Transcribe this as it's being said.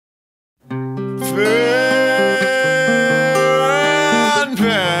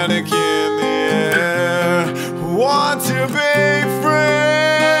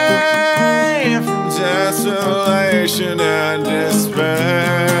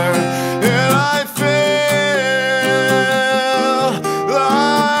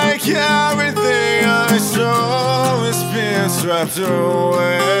swept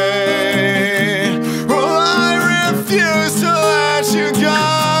away. Well, I refuse to let you go.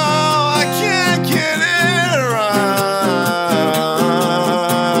 I can't get it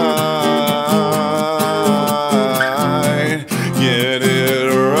right. Get it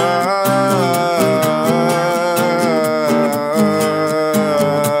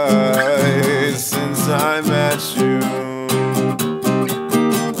right since I met you.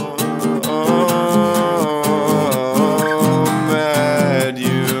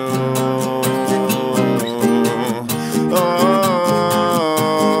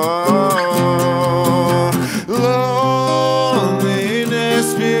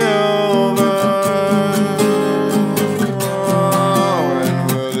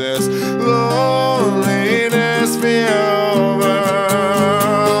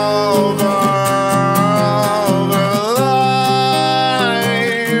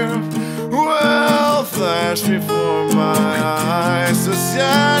 Before my eyes, so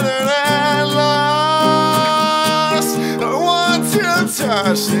shattered and lost. I want to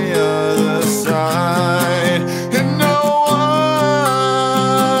touch the other side.